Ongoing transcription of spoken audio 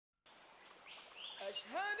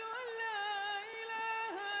أشهد أن لا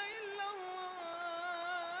إله إلا الله.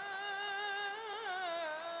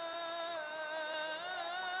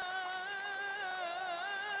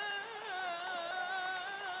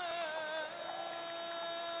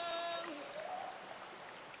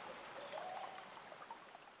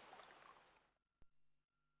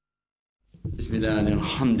 بسم الله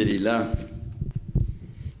الحمد لله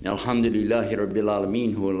الحمد لله رب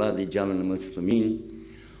العالمين هو الذي جعلنا مسلمين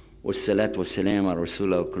والصلاة والسلام على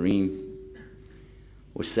رسوله الكريم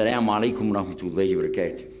والسلام عليكم ورحمة الله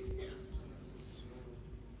وبركاته.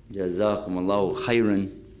 جزاكم الله خيرا.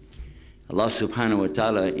 Allah subhanahu wa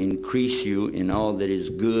ta'ala increase you in all that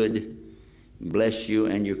is good, bless you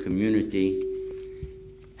and your community,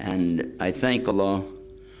 and I thank Allah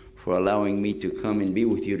for allowing me to come and be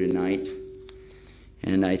with you tonight.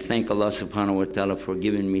 And I thank Allah subhanahu wa ta'ala for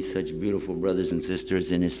giving me such beautiful brothers and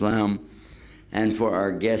sisters in Islam, and for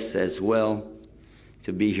our guests as well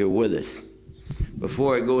to be here with us.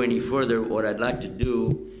 Before I go any further, what I'd like to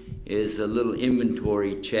do is a little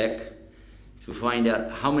inventory check to find out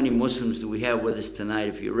how many Muslims do we have with us tonight.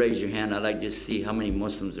 If you raise your hand, I'd like to see how many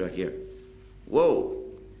Muslims are here. Whoa.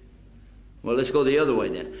 Well, let's go the other way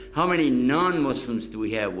then. How many non-Muslims do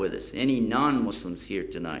we have with us? Any non-Muslims here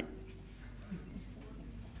tonight?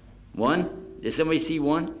 One? Did somebody see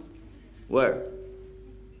one? Where?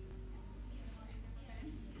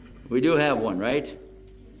 We do have one, right?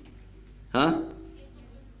 Huh?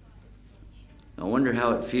 I wonder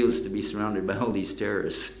how it feels to be surrounded by all these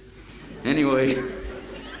terrorists. Anyway.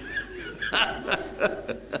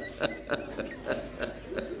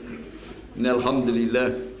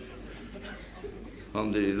 Alhamdulillah.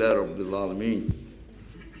 Alhamdulillah Rabbil Alameen.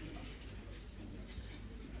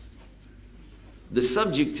 The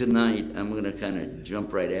subject tonight, I'm going to kind of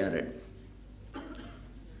jump right at it,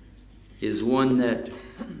 is one that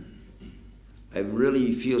I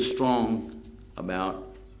really feel strong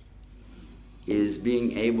about, is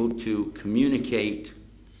being able to communicate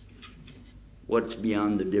what's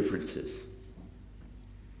beyond the differences.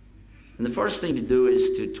 And the first thing to do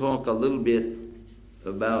is to talk a little bit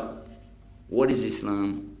about what is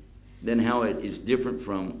Islam, then how it is different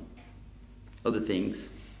from other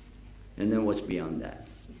things, and then what's beyond that.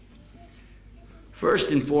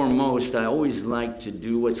 First and foremost, I always like to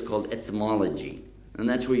do what's called etymology. And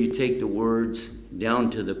that's where you take the words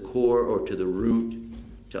down to the core or to the root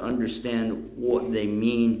to understand what they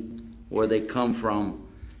mean, where they come from,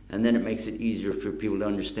 and then it makes it easier for people to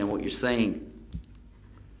understand what you're saying.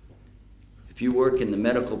 If you work in the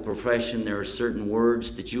medical profession, there are certain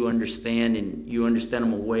words that you understand, and you understand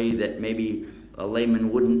them a way that maybe a layman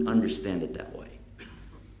wouldn't understand it that way.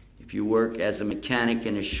 If you work as a mechanic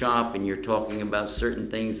in a shop and you're talking about certain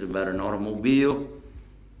things about an automobile,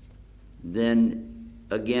 then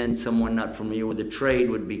again, someone not familiar with the trade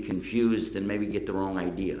would be confused and maybe get the wrong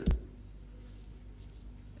idea.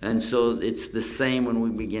 And so it's the same when we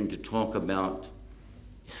begin to talk about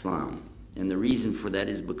Islam. And the reason for that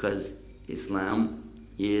is because Islam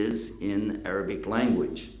is in Arabic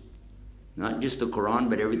language. Not just the Quran,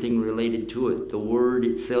 but everything related to it. The word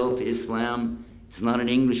itself, Islam, is not an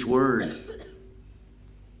English word.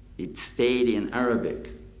 It stayed in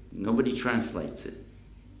Arabic. Nobody translates it.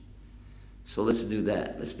 So let's do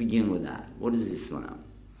that. Let's begin with that. What is Islam?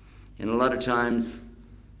 And a lot of times,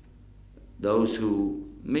 those who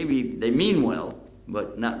maybe they mean well,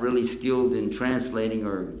 but not really skilled in translating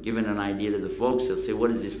or giving an idea to the folks, they'll say,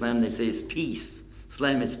 what is Islam? They say it's peace.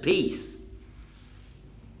 Islam is peace.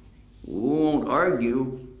 We won't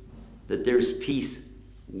argue that there's peace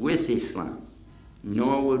with Islam,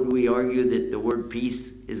 nor would we argue that the word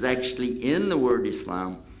peace is actually in the word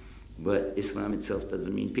Islam, but Islam itself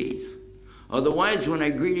doesn't mean peace. Otherwise, when I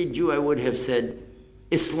greeted you, I would have said,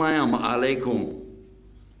 Islam alaikum.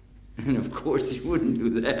 And of course, you wouldn't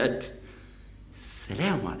do that.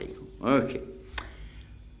 Salam alaikum. Okay.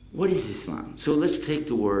 What is Islam? So let's take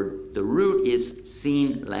the word. The root is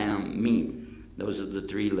sin, lam, mim. Those are the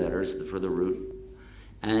three letters for the root.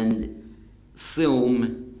 And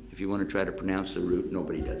silm, if you want to try to pronounce the root,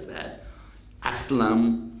 nobody does that.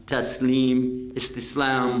 Aslam, taslim,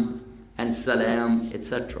 istislam, and salam,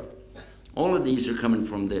 etc. All of these are coming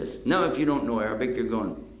from this. Now, if you don't know Arabic, you're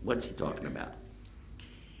going, what's he talking about?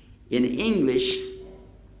 In English,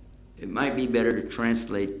 it might be better to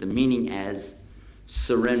translate the meaning as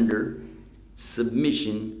surrender,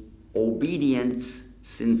 submission, obedience,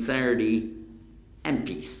 sincerity, and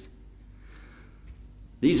peace.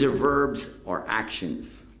 These are verbs or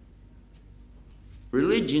actions.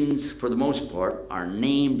 Religions, for the most part, are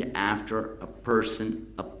named after a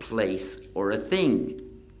person, a place, or a thing.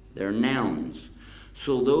 They're nouns.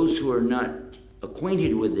 So those who are not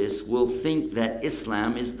acquainted with this will think that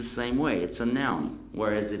Islam is the same way. It's a noun,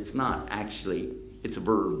 whereas it's not actually. It's a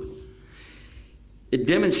verb. It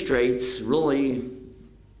demonstrates really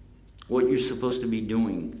what you're supposed to be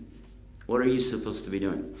doing. What are you supposed to be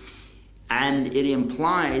doing? And it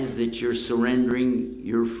implies that you're surrendering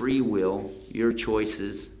your free will, your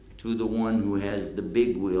choices, to the one who has the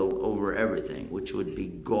big will over everything, which would be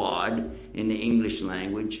God in the English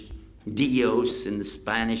language, Dios in the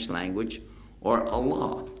Spanish language, or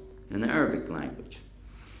Allah in the Arabic language.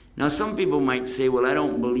 Now, some people might say, well, I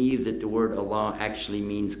don't believe that the word Allah actually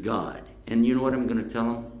means God. And you know what I'm going to tell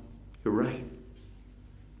them? You're right.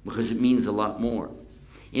 Because it means a lot more.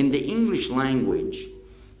 In the English language,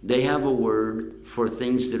 they have a word for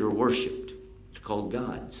things that are worshipped. It's called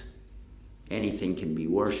gods. Anything can be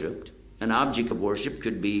worshipped. An object of worship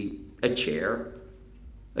could be a chair,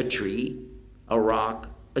 a tree, a rock,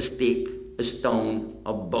 a stick, a stone,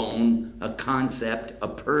 a bone, a concept, a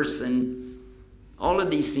person. All of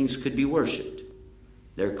these things could be worshipped.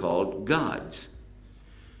 They're called gods.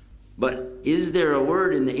 But is there a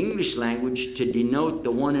word in the English language to denote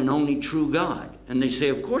the one and only true God? And they say,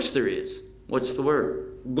 of course there is. What's the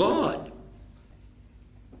word? God.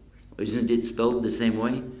 Isn't it spelled the same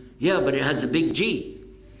way? Yeah, but it has a big G.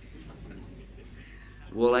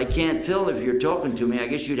 Well, I can't tell if you're talking to me. I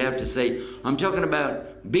guess you'd have to say, I'm talking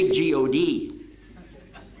about big G-O-D.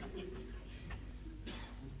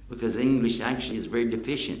 Because English actually is very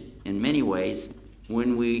deficient in many ways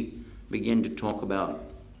when we begin to talk about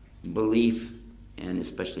belief, and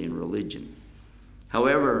especially in religion.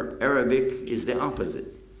 However, Arabic is the opposite.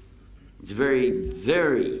 It's very,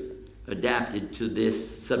 very adapted to this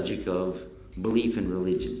subject of belief in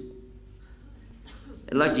religion.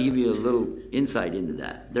 I'd like to give you a little insight into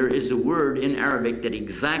that. There is a word in Arabic that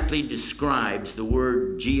exactly describes the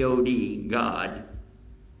word G-O-D, God.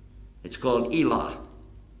 It's called ilah.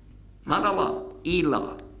 Not Allah,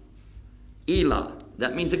 ilah. Ilah,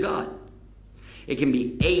 that means a God. It can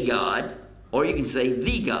be a God, or you can say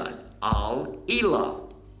the God.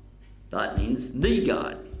 Al-Ilah. That means the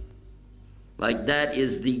God. Like that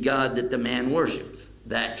is the God that the man worships.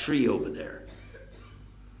 That tree over there.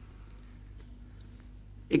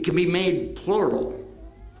 It can be made plural.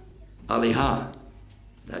 Aliha.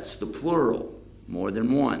 That's the plural. More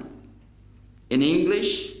than one. In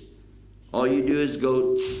English, all you do is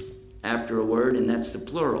go tss after a word, and that's the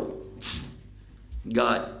plural. Tss.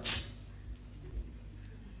 God. Tss.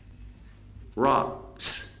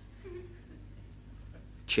 Rocks.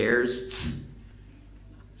 Chairs. Tss.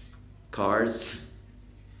 Cars. Tss.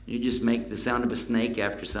 You just make the sound of a snake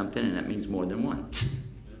after something, and that means more than one. Tss.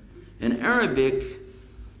 In Arabic,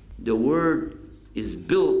 the word is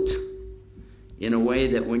built in a way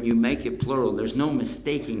that when you make it plural, there's no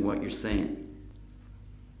mistaking what you're saying.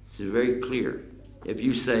 It's very clear. If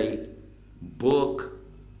you say book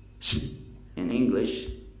in English,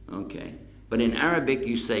 okay. But in Arabic,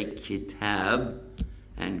 you say kitab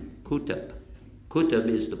and kutab. Kutab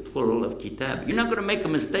is the plural of kitab. You're not going to make a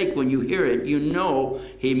mistake when you hear it. You know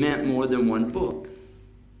he meant more than one book.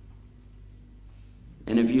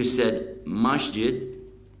 And if you said masjid,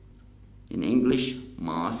 in English,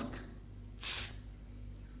 mosque,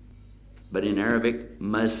 but in Arabic,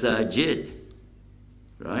 masajid,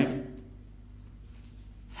 right?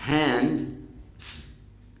 Hand,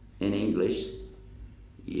 in English,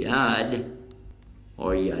 yad,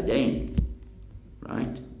 or yadain,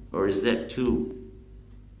 right? Or is that two?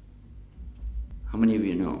 How many of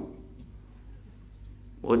you know?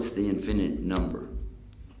 What's the infinite number? Do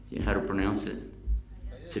you know how to pronounce it?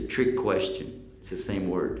 It's a trick question. It's the same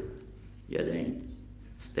word. Yadain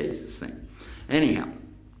stays the same. Anyhow,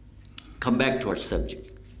 come back to our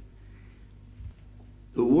subject.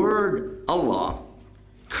 The word Allah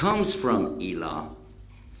comes from ilah,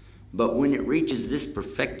 but when it reaches this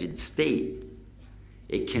perfected state,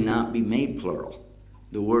 it cannot be made plural.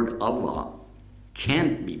 The word Allah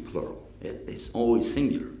can't be plural. It's always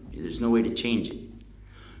singular. There's no way to change it.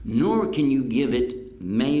 Nor can you give it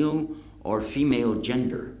male or female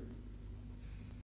gender.